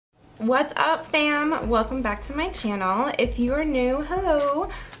What's up, fam? Welcome back to my channel. If you are new,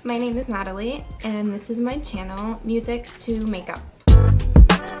 hello. My name is Natalie and this is my channel, Music to Makeup.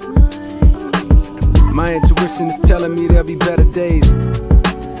 My intuition is telling me there'll be better days.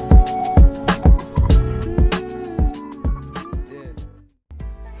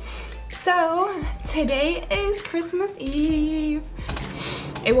 So, today is Christmas Eve.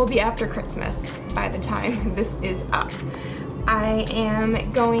 It will be after Christmas by the time this is up. I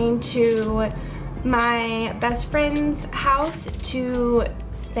am going to my best friend's house to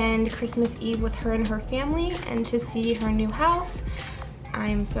spend Christmas Eve with her and her family and to see her new house.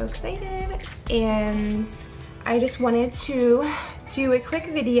 I'm so excited, and I just wanted to do a quick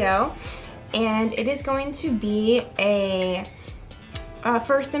video, and it is going to be a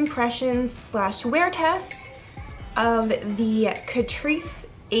first impressions / wear test of the Catrice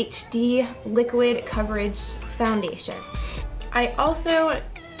HD Liquid Coverage Foundation. I also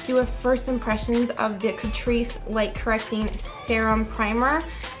do a first impressions of the Catrice Light Correcting Serum Primer.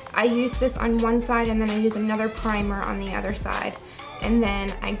 I use this on one side and then I use another primer on the other side. And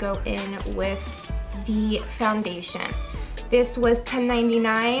then I go in with the foundation. This was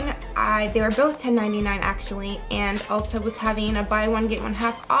 $10.99. They were both $10.99 actually, and Ulta was having a buy one get one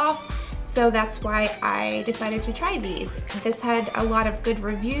half off. So that's why I decided to try these. This had a lot of good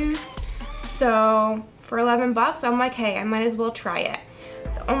reviews. So for 11 bucks, I'm like, hey, I might as well try it.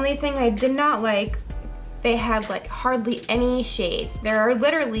 The only thing I did not like, they had like hardly any shades. There are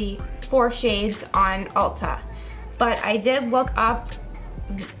literally 4 shades on Ulta. But I did look up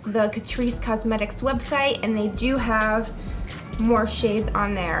the Catrice Cosmetics website and they do have more shades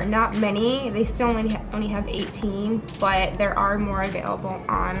on there. Not many, they still only have 18, but there are more available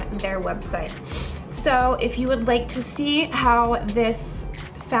on their website. So if you would like to see how this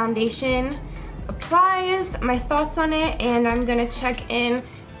foundation applies, my thoughts on it, and I'm gonna check in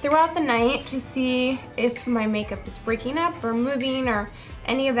throughout the night to see if my makeup is breaking up or moving or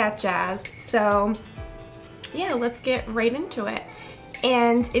any of that jazz. So yeah, let's get right into it.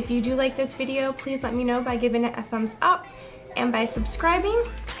 And if you do like this video, please let me know by giving it a thumbs up and by subscribing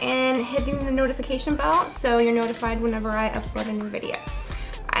and hitting the notification bell so you're notified whenever I upload a new video.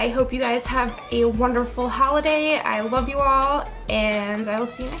 I hope you guys have a wonderful holiday. I love you all, and I will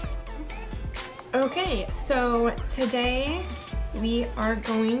see you next time. Okay, so today we are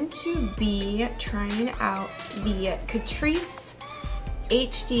going to be trying out the Catrice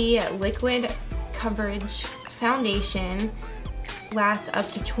HD Liquid Coverage Foundation. Lasts up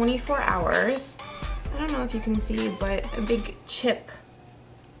to 24 hours. I don't know if you can see, but a big chip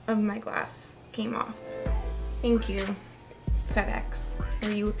of my glass came off. Thank you, FedEx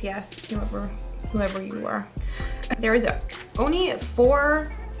or UPS, whoever you were. There is only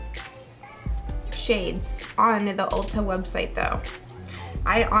 4 shades on the Ulta website though.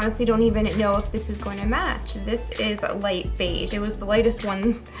 I honestly don't even know if this is going to match. This is a light beige. It was the lightest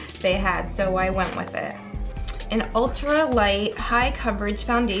one they had, so I went with it. An ultra light high coverage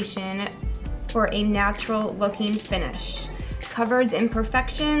foundation for a natural looking finish. Covers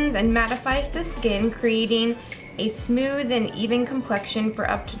imperfections and mattifies the skin, creating a smooth and even complexion for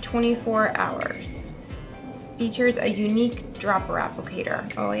up to 24 hours. Features a unique dropper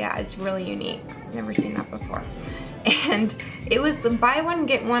applicator. Oh yeah, it's really unique. Never seen that before. And it was the buy one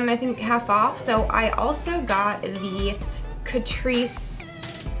get one, I think, half off. So I also got the Catrice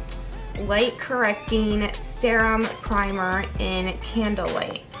Light Correcting Serum Primer in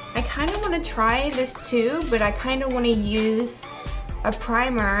Candlelight. I kind of want to try this too, but I kind of want to use a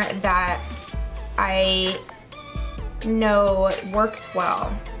primer that I know works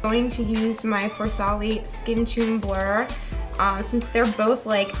well. I'm going to use my FARSALI SKINTUNE Blur. Since they're both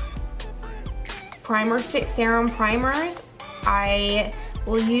like serum primers, I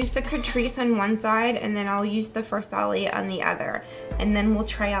will use the Catrice on one side and then I'll use the FARSALI on the other, and then we'll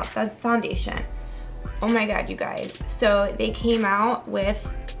try out the foundation. Oh my god, you guys. So they came out with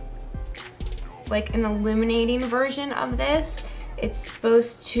like an illuminating version of this. It's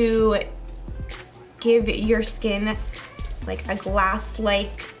supposed to give your skin like a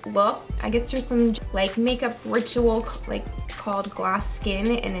glass-like look. I guess there's some like makeup ritual like called glass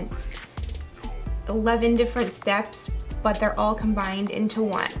skin, and it's 11 different steps, but they're all combined into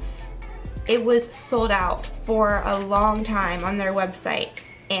one. It was sold out for a long time on their website,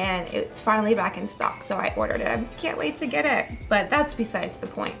 and it's finally back in stock, so I ordered it. I can't wait to get it, but that's besides the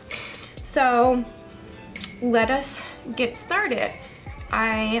point. So let us get started.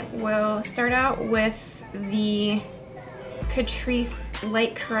 I will start out with the Catrice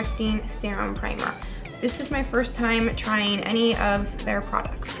Light Correcting Serum Primer. This is my first time trying any of their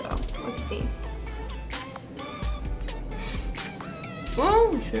products, so let's see.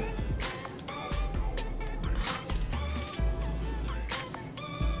 Oh shit.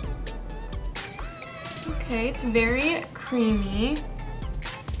 Okay, it's very creamy.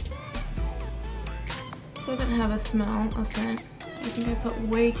 Doesn't have a smell, a scent. I think I put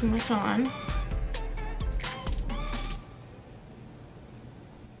way too much on.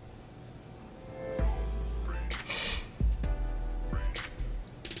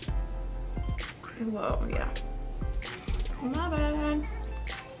 Whoa, yeah. Not bad.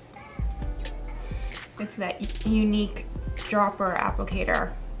 It's that unique dropper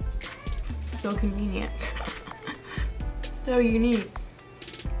applicator. So convenient. So unique.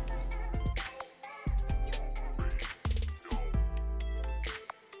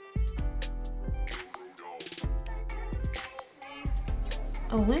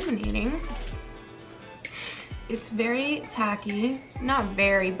 Illuminating. It's very tacky. Not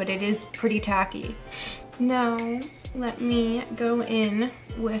very, but it is pretty tacky. Now, let me go in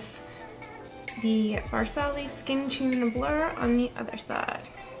with the FARSALI SKINTUNE Blur on the other side.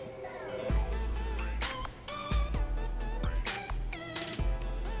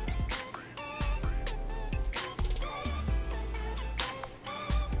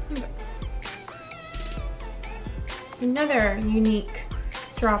 Another unique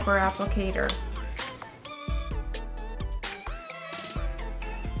dropper applicator.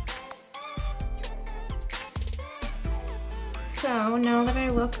 So now that I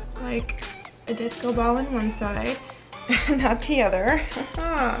look like a disco ball on one side, not the other,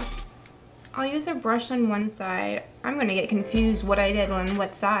 I'll use a brush on one side. I'm gonna get confused what I did on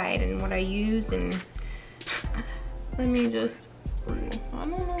what side and what I used, and let me just, I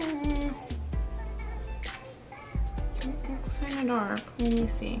don't know. It looks kind of dark. Let me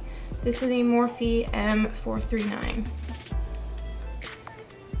see. This is a Morphe M439.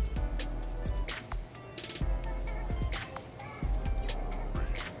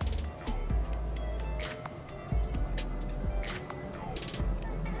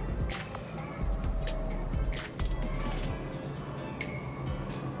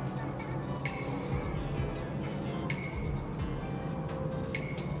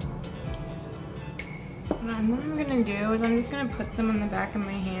 What I'm gonna do is I'm just gonna put some on the back of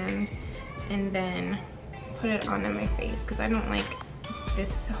my hand and then put it onto my face, because I don't like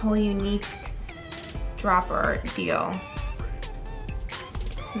this whole unique dropper deal.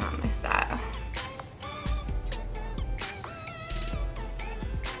 It's not my style.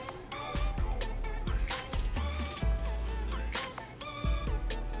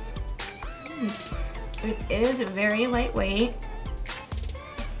 It is very lightweight.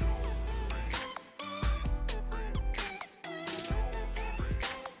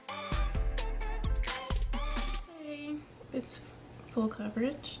 It's full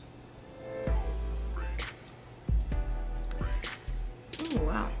coverage. Oh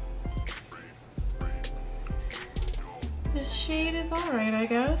wow. This shade is alright, I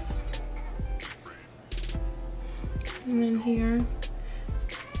guess. And then here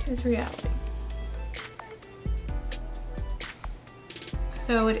is reality.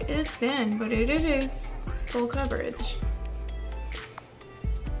 So it is thin, but it is full coverage.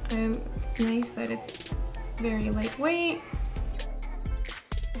 It's nice that it's very lightweight.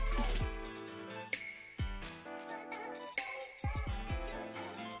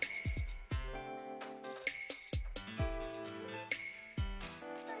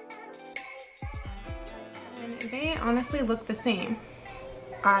 And they honestly look the same.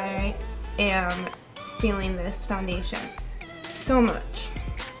 I am feeling this foundation so much.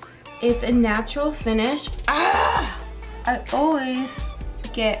 It's a natural finish. I always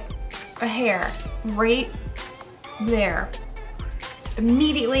get a hair right there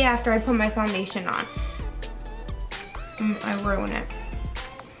immediately after I put my foundation on. I ruin it.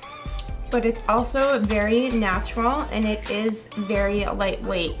 But it's also very natural, and it is very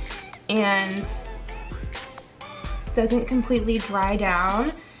lightweight and doesn't completely dry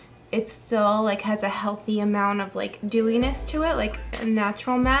down. It still like has a healthy amount of like dewiness to it, like a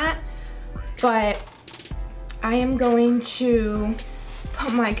natural matte. But I am going to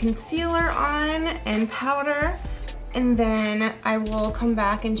put my concealer on and powder, and then I will come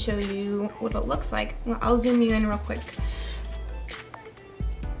back and show you what it looks like. I'll zoom you in real quick.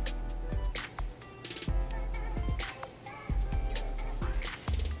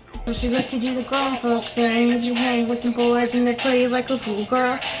 So she lets you do the grown folks thing. You hang with the boys and they play you like a fool,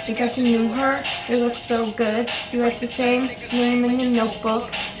 girl. You got to know her, it looks so good. You write the same name in your notebook.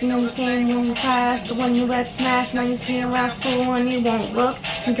 You know the same one in class, the one you let smash. Now you see around school and you won't look.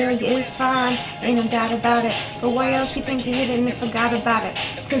 And girl, you is fine, ain't no doubt about it. But why else you think you hit it and forgot about it?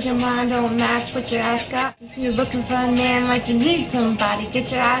 It's cause your mind don't match what your ass got. You're looking for a man like you need somebody.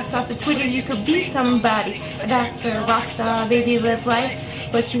 Get your ass off the Twitter, you could be somebody. A doctor, rockstar, baby, live life.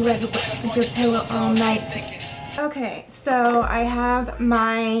 But you ready with your pillow all night. Okay, so I have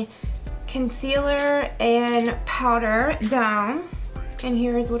my concealer and powder down, and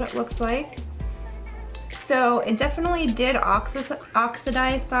here's what it looks like. So it definitely did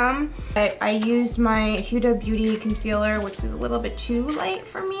oxidize some. I used my Huda Beauty concealer, which is a little bit too light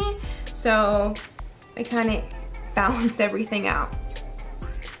for me, so I kind of balanced everything out.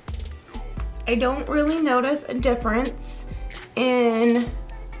 I don't really notice a difference in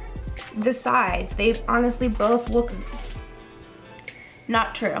the sides. They honestly both look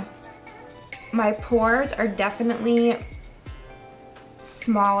not true. My pores are definitely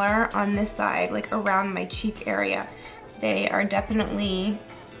smaller on this side, like around my cheek area. They are definitely,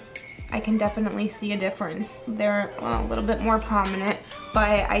 I can definitely see a difference. They're a little bit more prominent,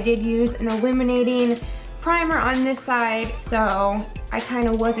 but I did use an illuminating primer on this side, so I kind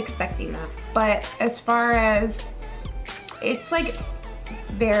of was expecting that. But as far as, it's like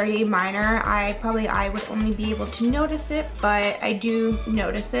very minor. I would only be able to notice it, but I do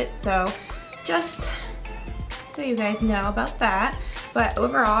notice it, so just so you guys know about that. But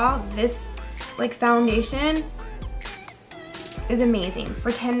overall, this like foundation is amazing.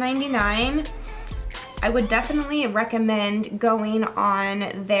 For $10.99, I would definitely recommend going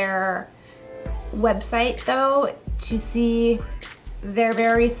on their website though to see their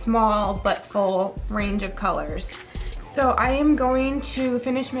very small but full range of colors. So I am going to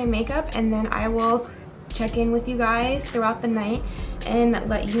finish my makeup and then I will check in with you guys throughout the night and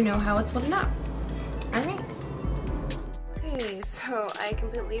let you know how it's holding up. Alright. Okay, so I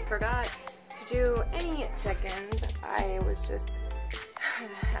completely forgot to do any check-ins. I was just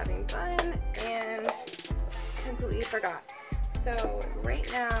having fun and completely forgot. So right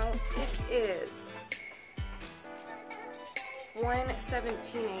now it is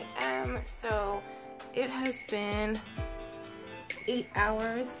 1:17 a.m. so it has been 8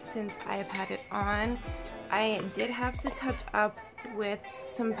 hours since I've had it on. I did have to touch up with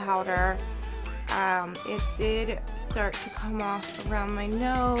some powder. It did start to come off around my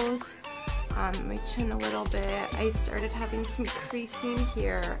nose, my chin a little bit. I started having some creasing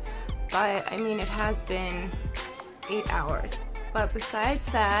here, but I mean it has been 8 hours. But besides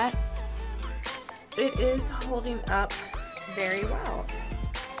that, it is holding up very well.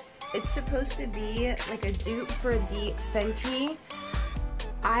 It's supposed to be like a dupe for the Fenty.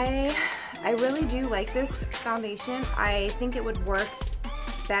 I really do like this foundation. I think it would work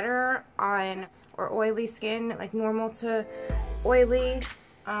better on or oily skin, like normal to oily.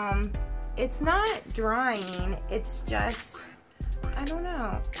 It's not drying, it's just, I don't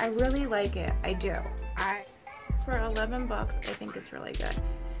know. I really like it, I do. For 11 bucks, I think it's really good.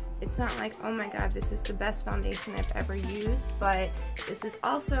 It's not like, oh my god, this is the best foundation I've ever used, but this is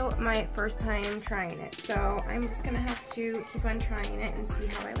also my first time trying it. So I'm just gonna have to keep on trying it and see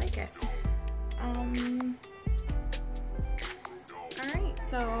how I like it. Alright,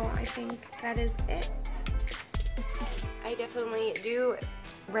 so I think that is it. I definitely do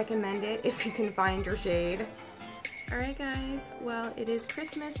recommend it if you can find your shade. Alright guys, well it is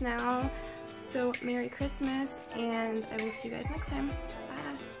Christmas now, so Merry Christmas, and I will see you guys next time.